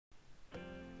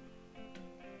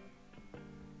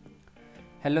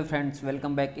Hello friends,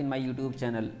 welcome back in my YouTube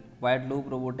channel Wide Loop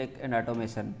Robotic and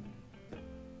Automation.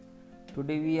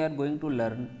 Today we are going to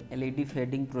learn LED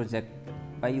fading project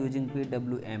by using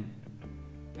PWM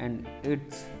and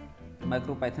its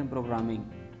microPython programming.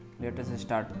 Let us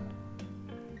start.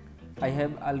 I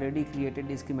have already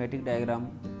created a schematic diagram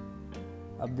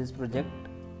of this project.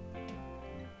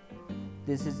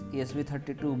 This is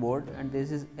ESP32 board and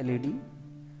this is LED,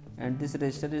 and this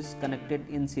resistor is connected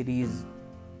in series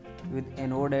with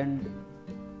anode and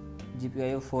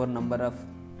GPIO 4 number of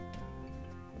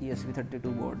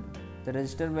ESP32 board. The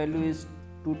resistor value is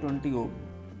 220 ohm.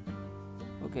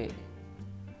 Okay,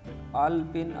 all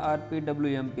pin are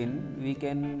PWM pin. We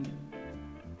can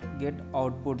get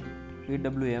output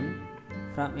PWM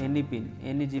from any pin,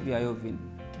 any GPIO pin.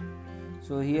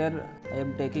 So here I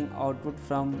am taking output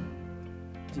from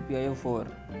GPIO 4.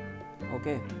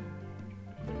 Okay,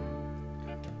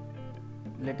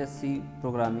 let us see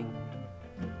programming.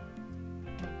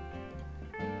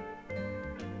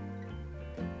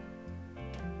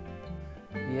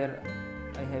 Here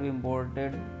I have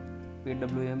imported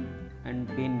PWM and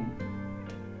pin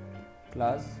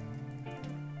class.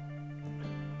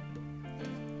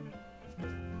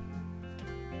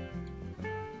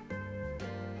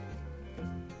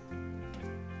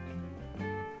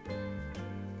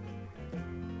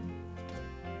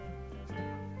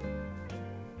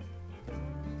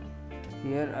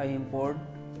 Here I import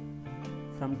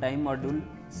from time module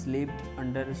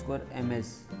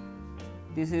sleep_ms.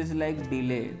 This is like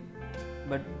delay,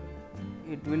 but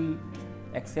it will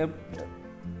accept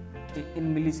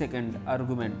in millisecond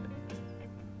argument.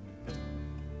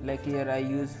 Like here I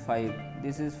use 5.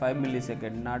 This is 5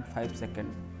 millisecond, not 5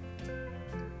 second.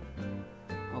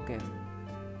 Okay.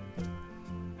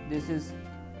 This is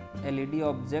LED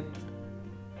object.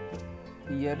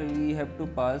 Here we have to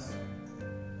pass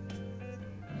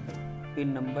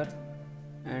pin number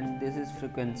and this is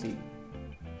frequency.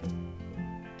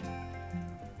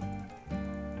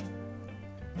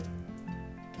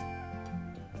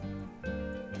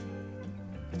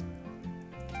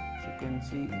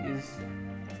 Frequency is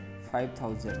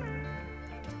 5000.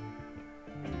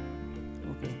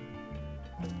 Okay,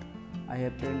 I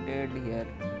have printed here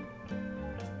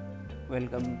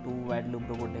welcome to Wide Loop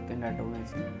Robotic and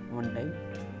Automation one time,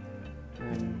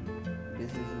 and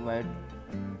this is wide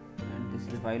and this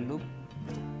is while loop.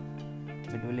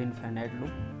 It will infinite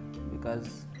loop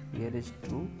because here is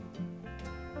true,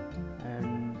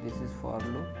 and this is for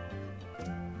loop,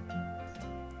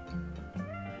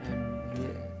 and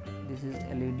here this is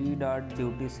LED dot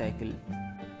duty cycle.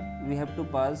 We have to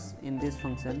pass in this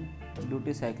function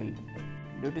duty cycle.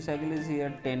 Duty cycle is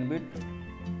here 10 bit.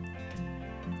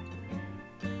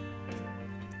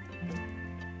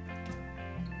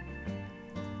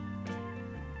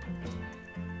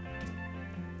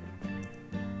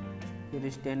 Here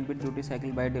is 10 bit duty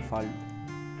cycle by default.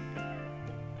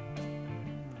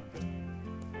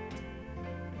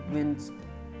 It means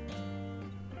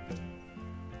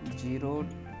 0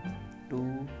 to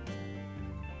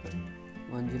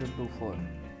 1024.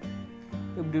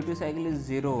 If duty cycle is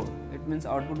 0, it means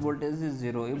output voltage is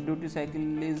 0. If duty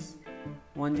cycle is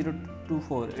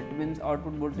 1024, it means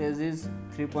output voltage is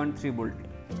 3.3 volt.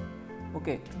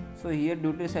 Okay, so here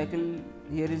duty cycle,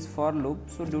 here is for loop,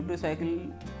 so duty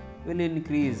cycle will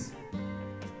increase,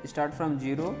 start from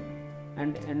 0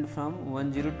 and end from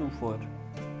 1024.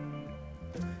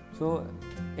 So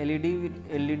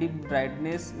LED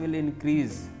brightness will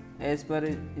increase as per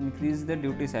increase the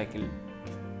duty cycle.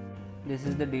 This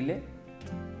is the delay.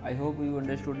 I hope you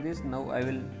understood this. Now I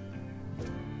will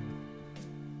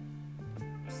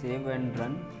save and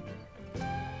run.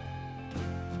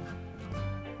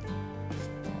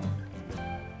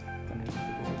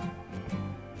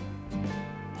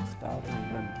 Start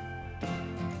and run.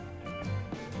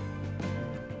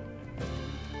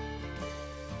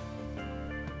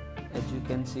 As you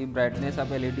can see, brightness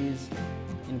of LED is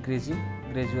increasing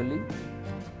gradually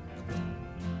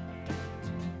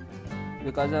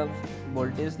because of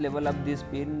voltage level of this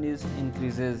pin is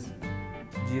increases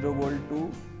 0 volt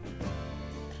to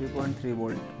 3.3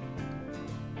 volt.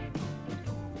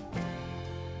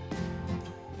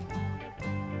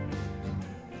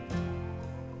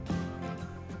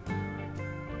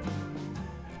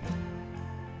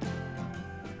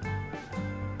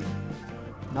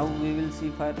 Now we will see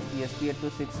for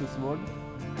ESP8266 board.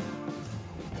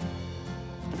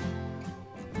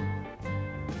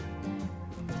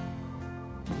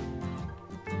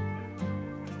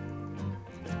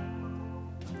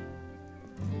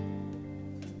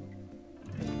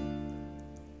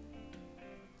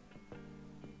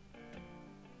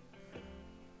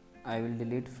 I will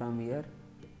delete from here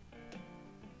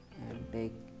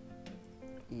take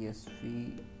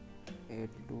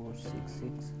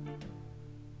ESP8266.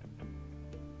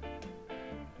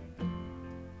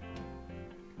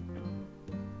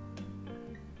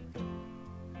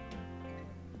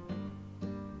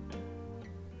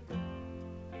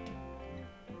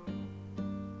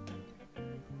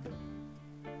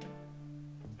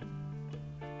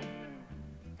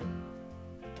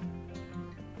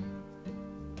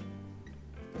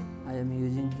 I am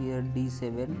using here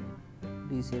D7.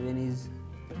 D7 is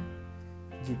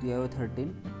GPIO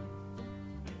 13.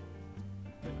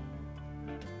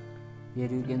 Here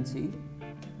you can see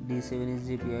D7 is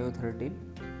GPIO 13.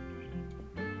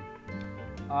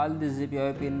 All these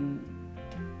GPIO pin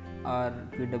are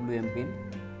PWM pin,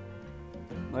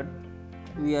 but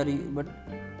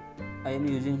I am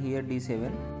using here D7,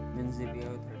 means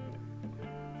GPIO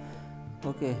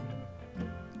 13. Okay,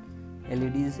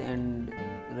 LEDs and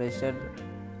register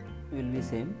will be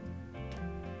same.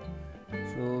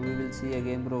 So we will see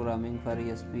again programming for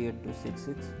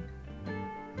ESP8266.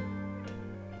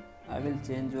 I will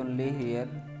change only here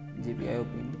GPIO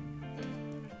pin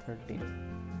 13.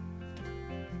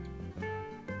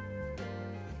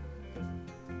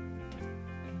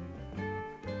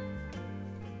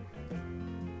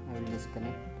 I will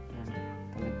disconnect and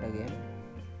connect again.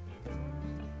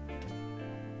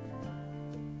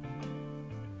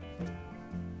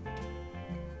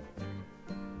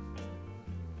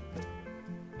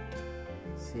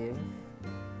 Save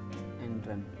and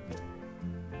run.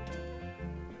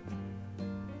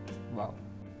 Wow,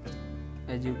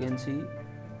 as you can see,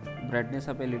 brightness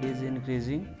of LED is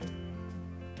increasing.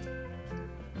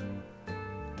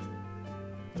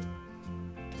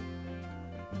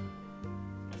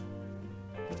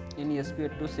 In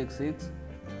ESP8266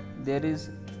 there is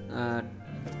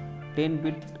 10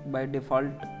 bit by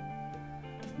default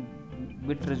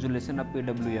bit resolution of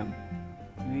PWM.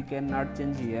 We cannot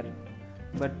change here.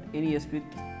 But in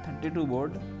ESP32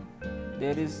 board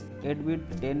there is 8 bit,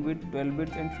 10 bit, 12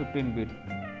 bit and 15 bit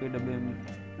PWM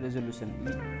resolution.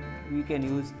 We can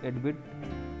use 8 bit,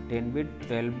 10 bit,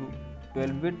 12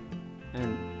 bit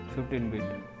and 15 bit.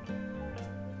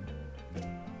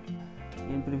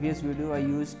 In previous video I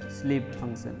used sleep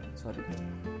function,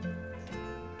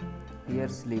 here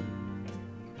sleep,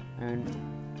 and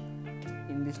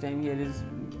in this time here is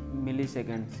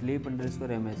millisecond, sleep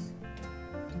underscore ms.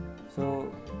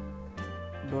 So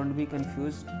don't be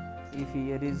confused. If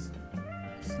here is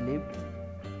sleep,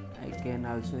 I can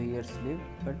also here sleep,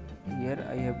 but here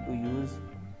I have to use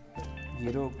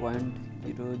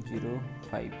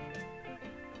 0.005.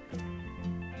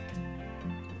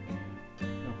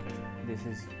 Okay, this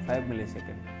is 5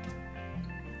 milliseconds.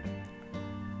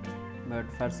 But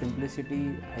for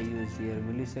simplicity I use here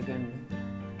millisecond,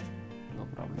 no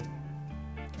problem.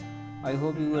 I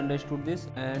hope you understood this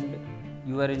and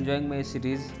you are enjoying my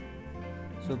series.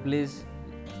 So please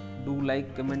do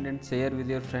like, comment and share with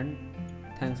your friend.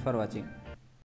 Thanks for watching.